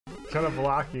trying to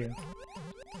block you.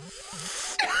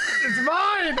 It's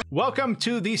mine! Welcome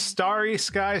to the Starry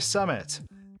Sky Summit.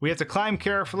 We have to climb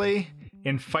carefully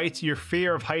and fight your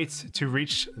fear of heights to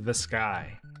reach the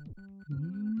sky.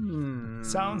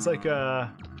 Sounds like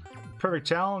a perfect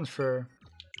challenge for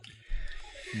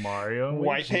Mario and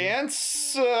White Luigi.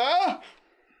 pants.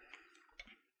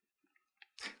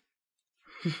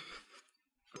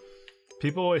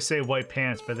 People always say white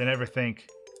pants, but they never think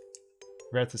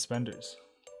red suspenders.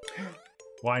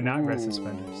 Why not red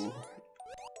suspenders?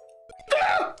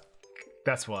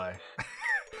 That's why.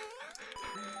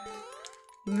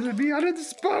 Let me out of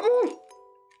this bubble.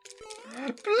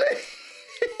 Please.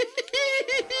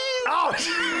 Oh!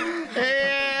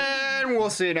 And we'll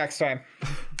see you next time.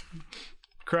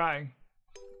 Crying.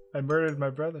 I murdered my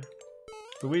brother,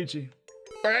 Luigi.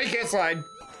 Alright, can't slide.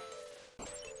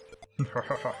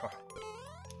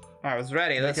 I was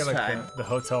ready this Making, like, time. the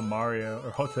Hotel Mario, or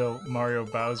Hotel Mario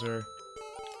Bowser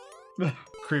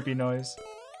creepy noise.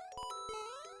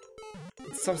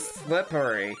 It's so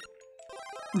slippery.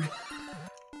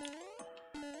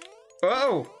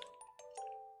 Oh!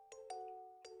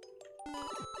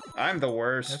 I'm the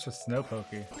worst. That's a snow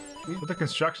pokey. With the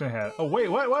construction hat. Oh wait,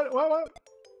 what?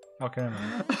 Okay,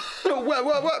 man.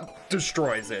 What?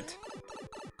 Destroys it.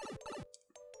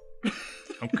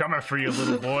 I'm coming for you,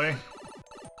 little boy.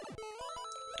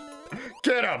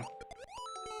 Get him!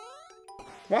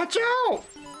 Watch out!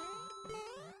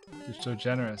 You're so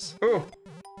generous.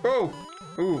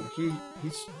 Ooh, he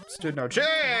stood no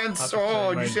chance.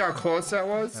 Oh, did you see how close that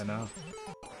was? I know.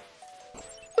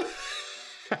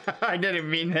 I didn't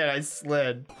mean that. I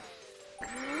slid.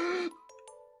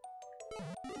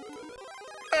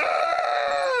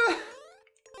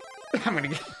 I'm gonna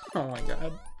get. Oh my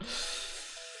god.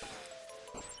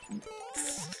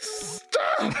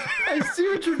 Stop! I see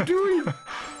what you're doing.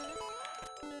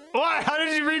 What? How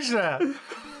did you reach that?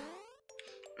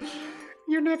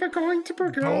 You're never going to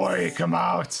progress. Boy, come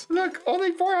out. Look,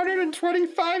 only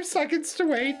 425 seconds to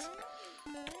wait.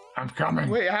 I'm coming.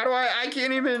 Wait, how do I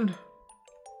can't even.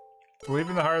 Believe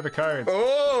in the heart of the cards.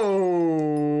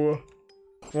 Oh.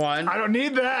 One. I don't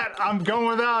need that. I'm going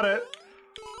without it.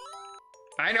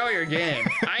 I know your game.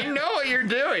 I know what you're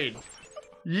doing.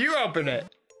 You open it.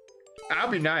 I'll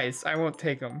be nice. I won't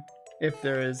take them if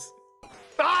there is.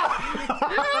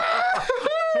 Ah!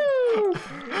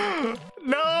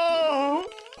 No!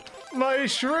 My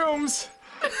shrooms!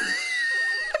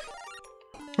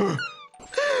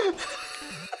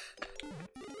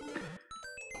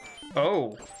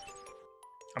 Oh.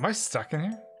 Am I stuck in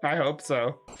here? I hope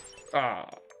so. Ah.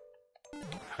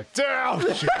 Down!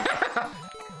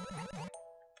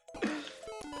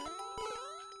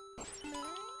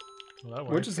 Well,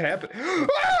 What just happened?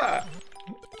 Ah!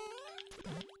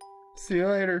 See you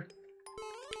later.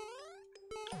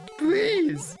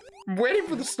 Please. I'm waiting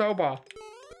for the snowball.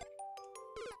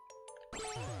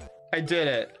 I did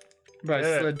it. But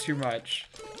I slid too much.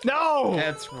 No!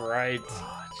 That's right.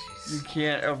 Oh, You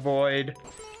can't avoid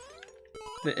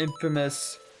the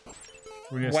infamous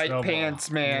white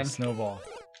pants man. Snowball.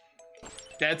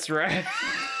 That's right.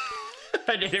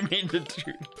 I didn't mean to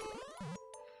do.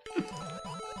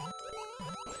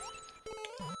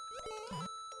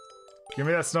 Give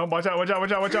me that snow. Watch out, watch out,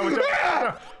 watch out, watch out, watch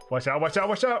out. Watch out, watch out,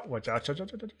 watch out. Watch out, watch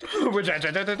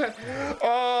out.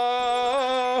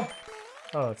 Oh!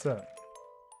 Oh, that's it.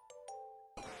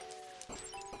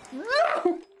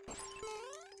 No!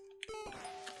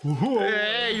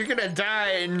 Hey, you're gonna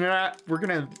die and not. We're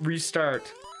gonna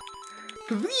restart.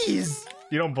 Please!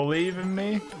 You don't believe in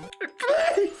me?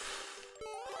 Please!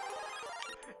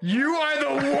 You are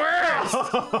the worst!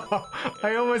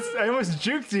 I almost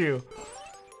juked you.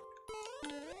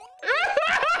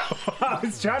 I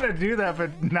was trying to do that,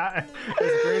 but not as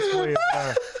gracefully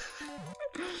as her.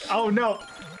 Oh no!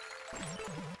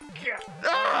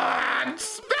 Ah,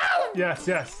 spell! Yes,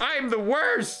 yes. I'm the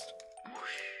worst!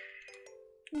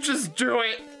 Just do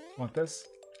it! Want this?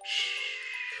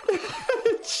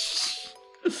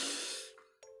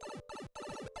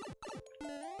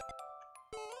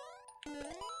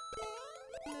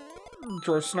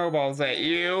 Throw snowballs at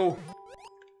you.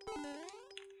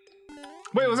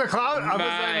 Wait, was it a cloud? I Mine.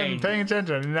 wasn't paying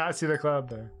attention. I did not see the cloud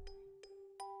there.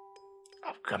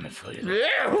 I'm coming for you.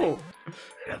 Ew!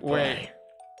 Wait.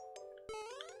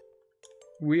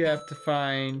 We have to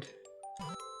find.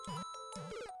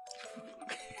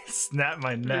 Snap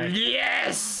my neck.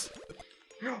 Yes!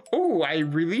 Oh, I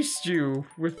released you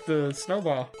with the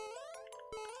snowball.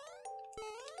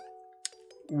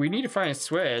 We need to find a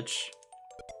switch.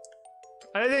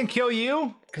 I didn't kill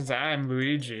you. Because I'm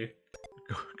Luigi.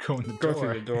 Go in the Go door.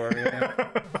 through the door. Yeah.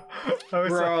 I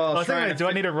was We're all trying thinking, to do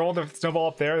I need to roll the snowball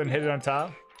up there and hit it on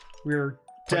top? We're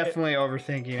definitely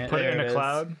overthinking it. Put There it in a is.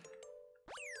 cloud?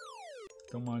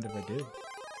 Don't mind if I do.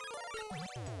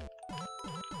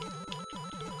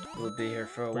 We'll be here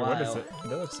for a Wait, while. what is it?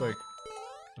 That looks like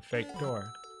a fake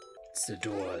door. It's the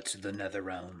door to the nether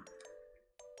realm.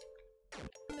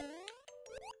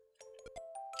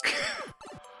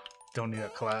 Don't need a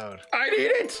cloud. I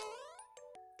need it!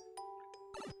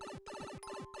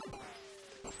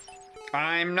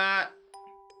 I'm not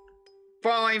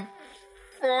falling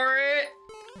for it.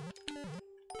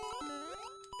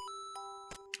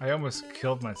 I almost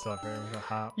killed myself right with a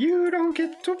hop. You don't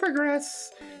get to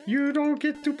progress. You don't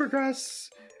get to progress.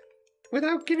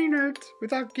 Without getting hurt.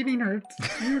 Without getting hurt.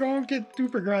 You don't get to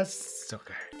progress. It's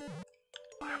okay.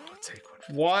 I will take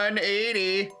one.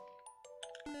 180.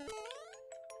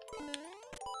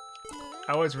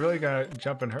 I was really gonna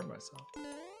jump and hurt myself.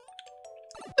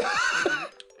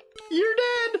 You're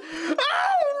dead.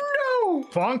 Oh no.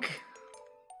 Plunk!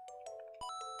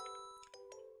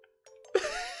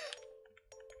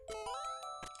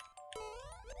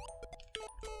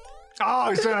 Oh,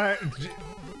 he's trying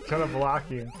to block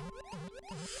you.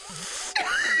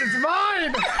 It's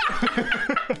mine!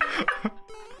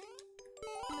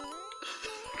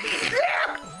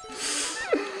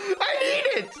 I need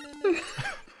it.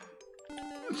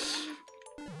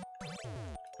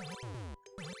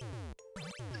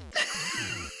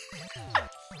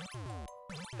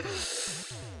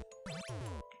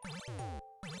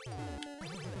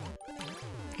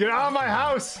 Get out of my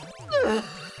house!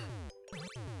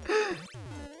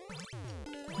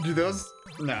 Do those?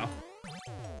 No.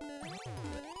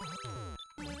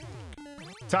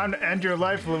 Time to end your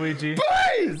life, Luigi.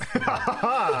 Please!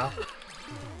 Gotta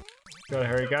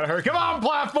hurry, gotta hurry. Come on,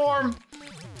 platform!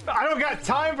 I don't got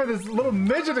time for this little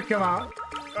midget to come out.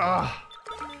 Ugh.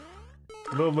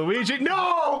 Little Luigi.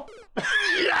 No!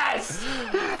 Yes!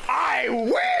 I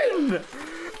win!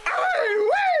 I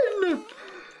win!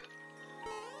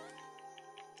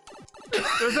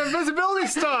 There's an invisibility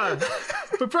star!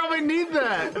 We probably need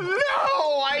that! No!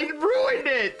 I ruined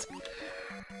it!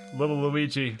 Little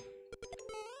Luigi.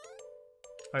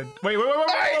 Wait.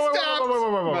 I stopped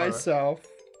Wait. myself.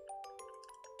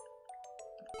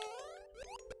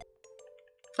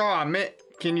 Oh, man.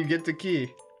 Can you get the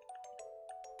key?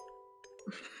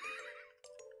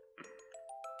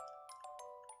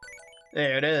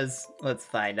 There it is. Let's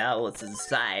find out what's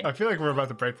inside. I feel like we're about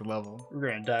to break the level. We're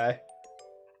gonna die.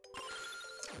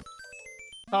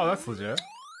 Oh, that's legit.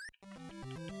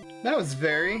 That was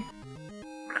very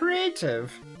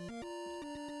creative.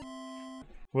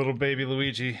 Little baby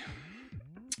Luigi.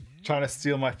 Trying to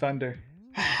steal my thunder.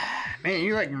 Man,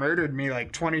 you like murdered me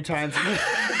like 20 times in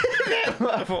that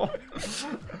level.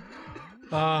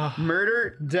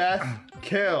 Murder, death,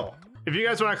 kill. If you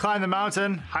guys want to climb the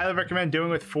mountain, highly recommend doing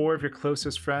it with 4 of your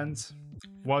closest friends.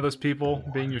 One of those people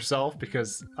being yourself,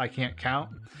 because I can't count.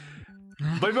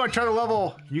 But if you want to try the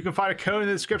level, you can find a code in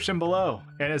the description below.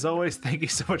 And as always, thank you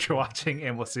so much for watching,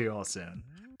 and we'll see you all soon.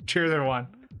 Cheers, everyone.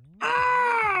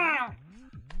 Ah!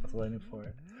 That's waiting for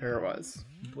it. Here it was.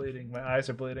 I'm bleeding. My eyes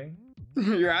are bleeding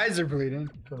Your eyes are bleeding.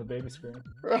 from the baby scream.